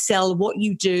what you sell, what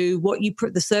you do,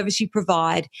 the service you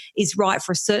provide is right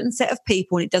for a certain set of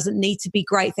people, and it doesn't need to be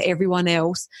great for everyone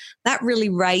else. That really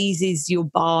raises your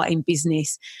bar in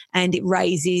business, and it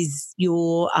raises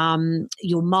your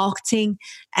marketing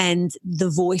and the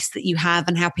voice that you have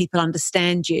and how people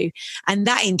understand you. And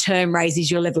that in turn raises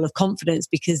your level of confidence,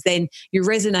 because then you're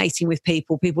resonating with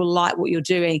people. People like what you're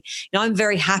doing. I'm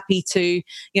very happy to,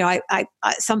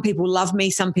 some people love me,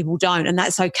 some people don't, and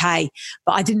that's okay.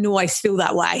 But I didn't always feel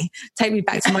that way. Take me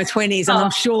back to my 20s and I'm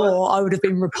sure I would have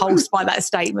been repulsed by that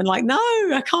statement. Like, no,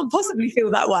 I can't possibly feel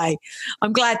that way.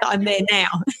 I'm glad that I'm there now.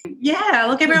 Yeah,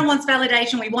 look, everyone wants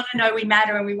validation. We want to know we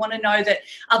matter, and we want to know that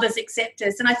others accept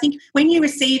us. And I think when you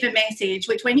receive a message,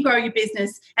 which when you grow your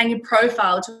business and your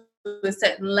profile to a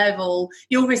certain level,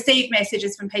 you'll receive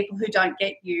messages from people who don't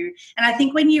get you. And I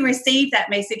think when you receive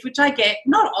that message, which I get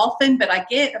not often, but I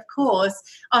get, of course,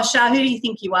 Shah, who do you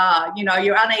think you are?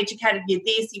 You're uneducated, you're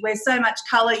this, you wear so much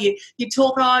colour, you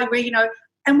talk,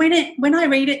 and when I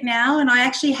read it now, and I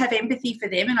actually have empathy for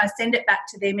them, and I send it back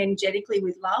to them energetically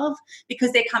with love,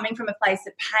 because they're coming from a place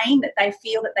of pain that they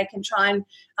feel that they can try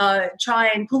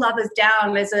and pull others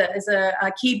down as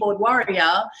a keyboard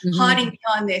warrior, hiding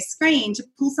behind their screen, to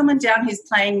pull someone down who's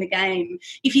playing the game.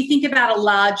 If you think about a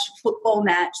large football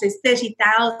match, there's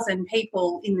 30,000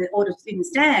 people in the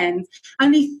stands,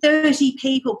 only 30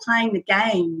 people playing the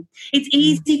game. It's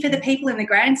easy for the people in the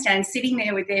grandstand sitting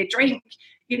there with their drink,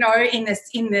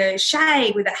 in the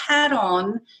shade with a hat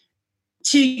on,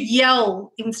 to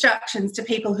yell instructions to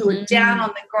people who are down on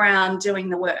the ground doing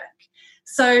the work.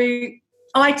 So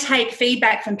I take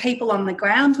feedback from people on the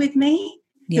ground with me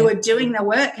who are doing the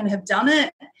work and have done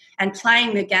it and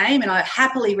playing the game, and I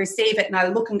happily receive it, and I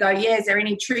look and go, is there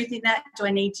any truth in that? Do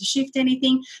I need to shift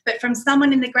anything? But from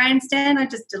someone in the grandstand, I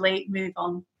just delete, move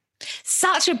on.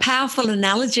 Such a powerful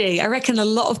analogy. I reckon a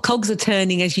lot of cogs are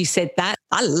turning as you said that.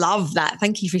 I love that.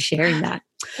 Thank you for sharing that.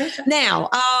 Now,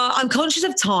 I'm conscious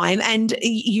of time, and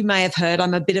you may have heard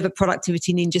I'm a bit of a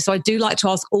productivity ninja, so I do like to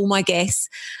ask all my guests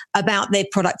about their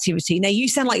productivity. Now, you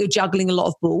sound like you're juggling a lot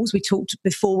of balls. We talked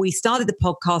before we started the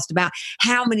podcast about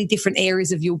how many different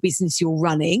areas of your business you're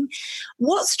running.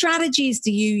 What strategies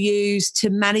do you use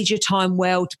to manage your time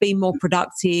well, to be more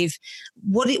productive?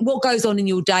 What goes on in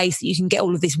your day so that you can get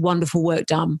all of this wonderful work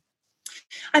done?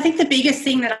 I think the biggest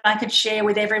thing that I could share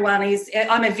with everyone is,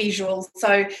 I'm a visual,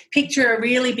 so picture a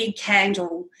really big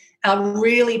candle, a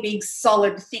really big,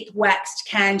 solid, thick, waxed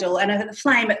candle, and a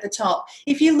flame at the top.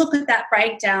 If you look at that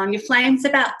breakdown, your flame's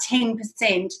about 10%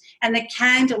 and the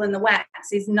candle and the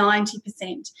wax is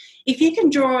 90%. If you can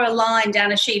draw a line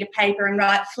down a sheet of paper and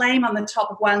write flame on the top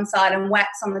of one side and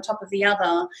wax on the top of the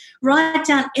other, write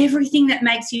down everything that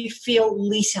makes you feel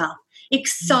lit up.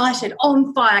 excited,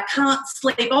 on fire, can't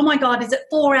sleep. Oh my God, is it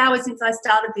 4 hours since I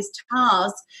started this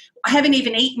task? I haven't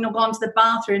even eaten or gone to the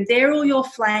bathroom. They're all your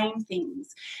flame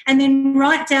things. And then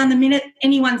write down the minute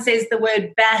anyone says the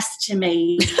word bass to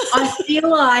me, I feel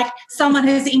like someone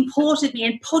has imported me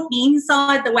and put me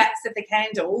inside the wax of the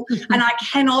candle and I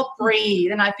cannot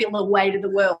breathe and I feel the weight of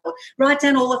the world. Write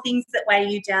down all the things that weigh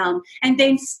you down and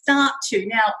then start to.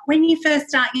 Now, when you first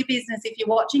start your business, if you're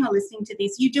watching or listening to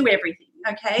this, you do everything.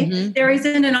 Okay, there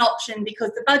isn't an option because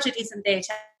the budget isn't there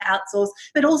to outsource.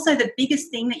 But also the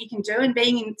biggest thing that you can do, and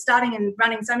starting and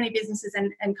running so many businesses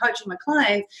and coaching my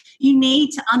clients, you need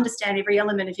to understand every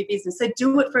element of your business. So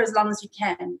do it for as long as you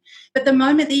can. But the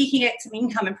moment that you can get some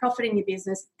income and profit in your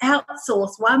business,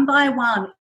 outsource one by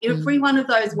one every one of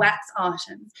those wax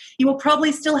items. You will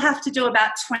probably still have to do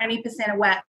about 20% of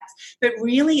wax. But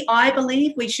really, I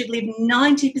believe we should live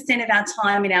 90% of our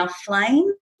time in our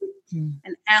flame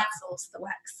and outsource the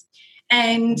wax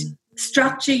and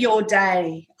structure your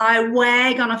day. I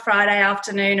wag on a Friday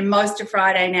afternoon, and most of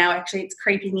Friday now, actually, it's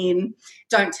creeping in.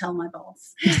 Don't tell my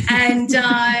boss. And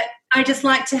I just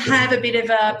like to have a bit of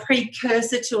a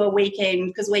precursor to a weekend,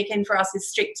 because weekend for us is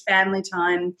strict family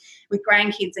time with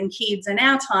grandkids and kids and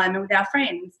our time and with our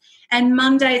friends. And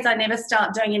Mondays, I never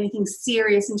start doing anything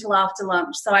serious until after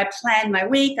lunch. So I plan my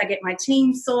week, I get my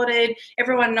team sorted,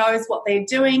 everyone knows what they're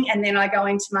doing, and then I go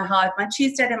into my hive. My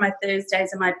Tuesday and my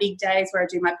Thursdays are my big days where I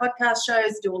do my podcast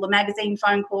shows, do all the magazine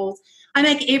phone calls. I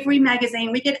make every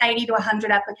magazine. We get 80 to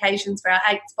 100 applications for our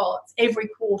 8 spots every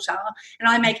quarter, and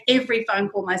I make every phone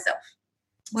call myself.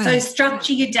 Wow. So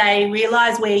structure your day,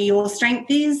 realise where your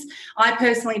strength is. I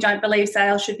personally don't believe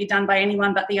sales should be done by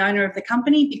anyone but the owner of the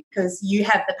company, because you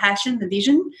have the passion, the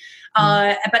vision,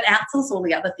 but outsource all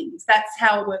the other things. That's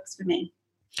how it works for me.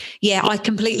 Yeah, I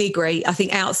completely agree. I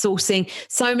think outsourcing,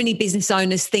 so many business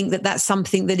owners think that that's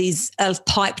something that is a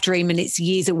pipe dream and it's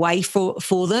years away for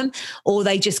them, or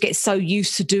they just get so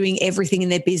used to doing everything in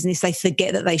their business they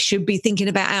forget that they should be thinking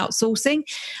about outsourcing.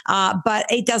 But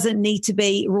it doesn't need to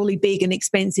be really big and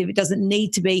expensive. It doesn't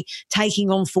need to be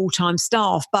taking on full-time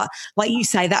staff. But like you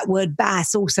say, that word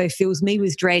bass also fills me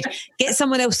with dread. Get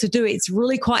someone else to do it. It's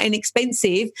really quite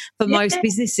inexpensive for most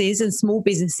businesses and small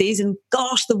businesses. And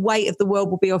gosh, the weight of the world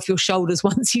will be off your shoulders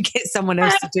once you get someone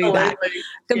else to do that.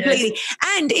 Completely. Yes.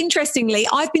 And interestingly,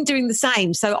 I've been doing the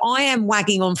same. So I am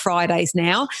wagging on Fridays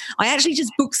now. I actually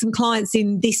just booked some clients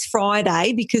in this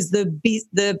Friday because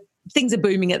the things are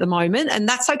booming at the moment, and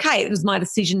that's okay. It was my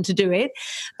decision to do it.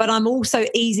 But I'm also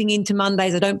easing into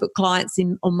Mondays. I don't book clients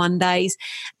in on Mondays.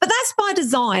 But that's by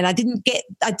design. I didn't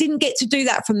get to do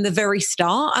that from the very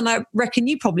start, and I reckon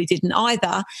you probably didn't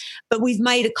either. But we've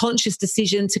made a conscious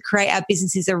decision to create our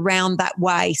businesses around that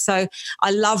way. So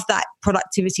I love that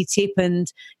productivity tip,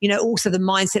 and also the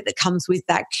mindset that comes with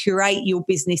that. Curate your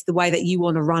business the way that you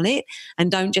want to run it,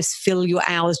 and don't just fill your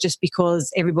hours just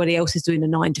because everybody else is doing a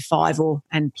 9 to 5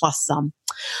 and plus some.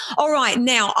 All right.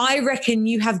 Now, I reckon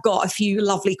you have got a few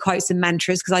lovely quotes and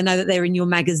mantras, because I know that they're in your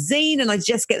magazine, and I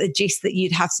just get the gist that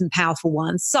you'd have some powerful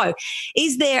ones. So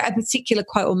is there a particular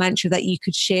quote or mantra that you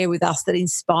could share with us that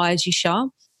inspires you, Shah?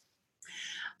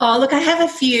 Oh, look, I have a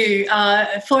few.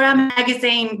 For our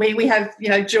magazine, we have,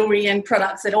 jewellery and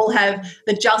products that all have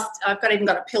I've even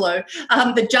got a pillow,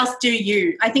 the just do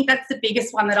you. I think that's the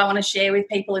biggest one that I want to share with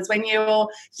people, is when you're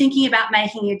thinking about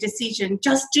making a decision,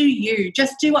 just do you.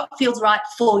 Just do what feels right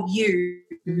for you.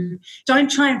 Don't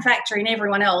try and factor in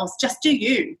everyone else. Just do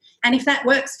you. And if that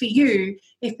works for you,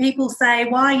 if people say,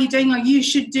 why are you doing, or you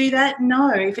should do that?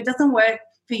 No, if it doesn't work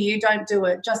for you, don't do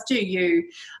it. Just do you.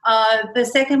 The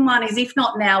second one is, if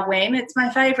not now, when? It's my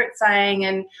favourite saying,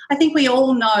 and I think we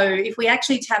all know, if we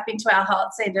actually tap into our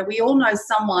heart centre, we all know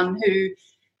someone who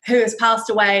has passed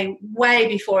away way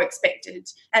before expected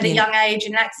at a young age,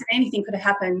 an accident, anything could have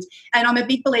happened. And I'm a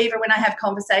big believer when I have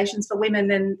conversations for women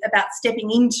and about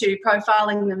stepping into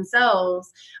profiling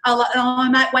themselves. I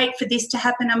might wait for this to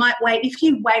happen. I might wait. If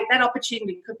you wait, that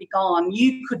opportunity could be gone.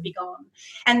 You could be gone.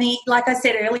 And like I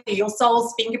said earlier, your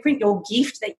soul's fingerprint, your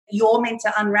gift that you're meant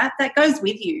to unwrap, that goes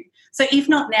with you. So if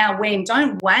not now, when?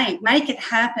 Don't wait. Make it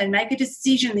happen. Make a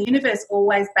decision. The universe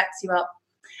always backs you up.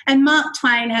 And Mark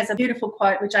Twain has a beautiful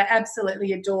quote, which I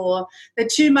absolutely adore. The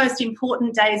 2 most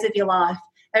important days of your life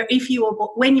are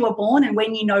when you were born and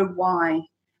when you know why.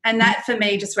 And that, for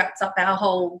me, just wraps up our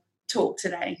whole talk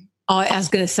today. I was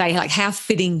going to say, how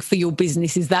fitting for your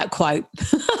business is that quote?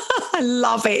 I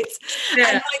love it.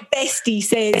 Yeah. And my bestie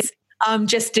says,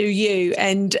 Just do you.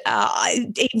 And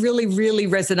it really, really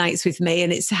resonates with me,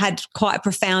 and it's had quite a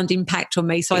profound impact on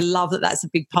me. So I love that that's a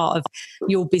big part of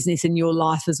your business and your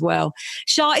life as well.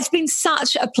 Shah, it's been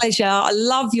such a pleasure. I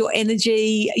love your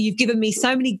energy. You've given me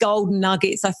so many golden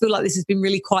nuggets. I feel like this has been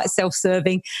really quite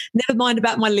self-serving. Never mind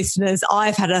about my listeners.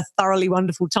 I've had a thoroughly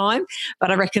wonderful time,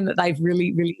 but I reckon that they've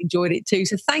really, really enjoyed it too.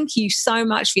 So thank you so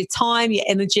much for your time, your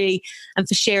energy, and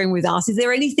for sharing with us. Is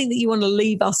there anything that you want to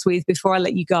leave us with before I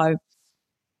let you go?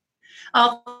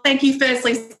 Oh, thank you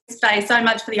firstly, Faye, so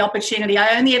much for the opportunity.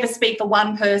 I only ever speak for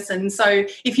one person. So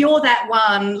if you're that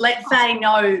one, let Faye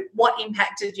know what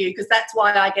impacted you, because that's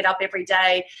why I get up every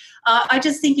day. I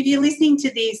just think if you're listening to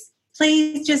this,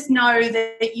 please just know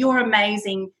that you're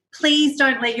amazing. Please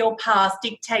don't let your past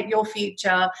dictate your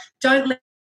future. Don't let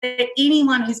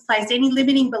anyone who's placed any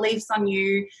limiting beliefs on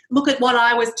you look at what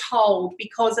I was told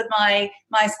because of my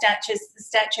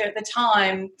stature at the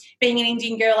time, being an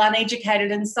Indian girl,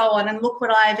 uneducated and so on, and look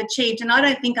what I've achieved. And I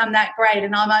don't think I'm that great,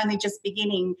 and I'm only just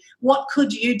beginning. What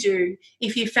could you do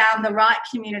if you found the right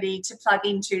community to plug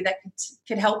into that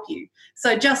could help you?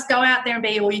 So just go out there and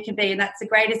be all you can be, and that's the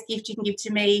greatest gift you can give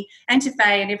to me and to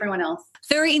Faye and everyone else.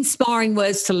 Very inspiring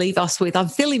words to leave us with. I'm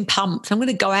feeling pumped. I'm going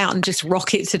to go out and just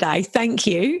rock it today. Thank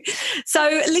you.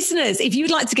 So listeners, if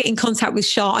you'd like to get in contact with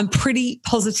Shah, I'm pretty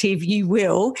positive you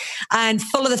will, and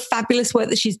follow the fabulous work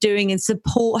that she's doing and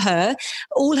support her.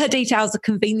 All her details are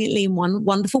conveniently in one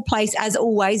wonderful place. As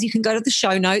always, you can go to the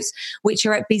show notes, which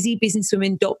are at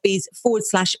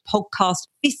busybusinesswomen.biz/podcast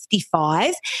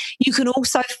 55. You can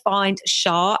also find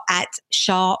Shah at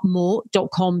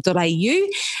shahmoore.com.au,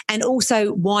 and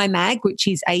also YMag, which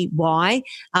is a Y,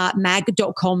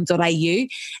 mag.com.au.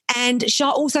 And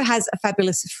Shah also has a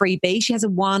fabulous freebie. She has a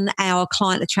 1-hour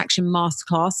client attraction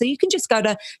masterclass. So you can just go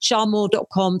to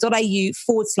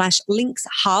shahmoore.com.au/links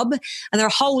hub. And there are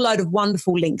a whole load of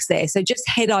wonderful links there. So just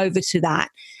head over to that.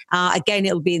 Again,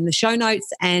 it'll be in the show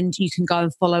notes, and you can go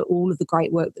and follow all of the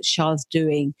great work that Shah's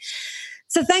doing.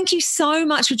 So thank you so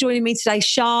much for joining me today,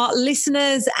 Shah.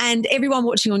 Listeners and everyone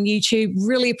watching on YouTube,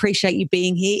 really appreciate you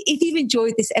being here. If you've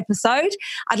enjoyed this episode,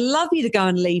 I'd love you to go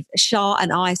and leave Shah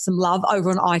and I some love over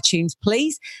on iTunes,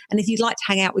 please. And if you'd like to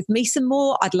hang out with me some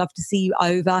more, I'd love to see you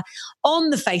over on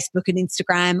the Facebook and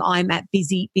Instagram. I'm at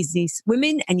Busy Business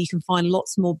Women, and you can find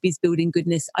lots more biz building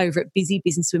goodness over at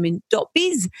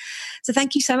busybusinesswomen.biz. So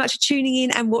thank you so much for tuning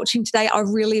in and watching today. I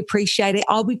really appreciate it.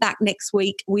 I'll be back next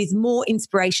week with more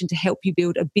inspiration to help you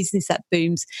build a business that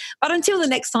booms. But until the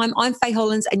next time, I'm Faye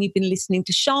Hollands, and you've been listening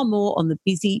to Shah Moore on the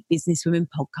Busy Businesswomen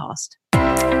podcast.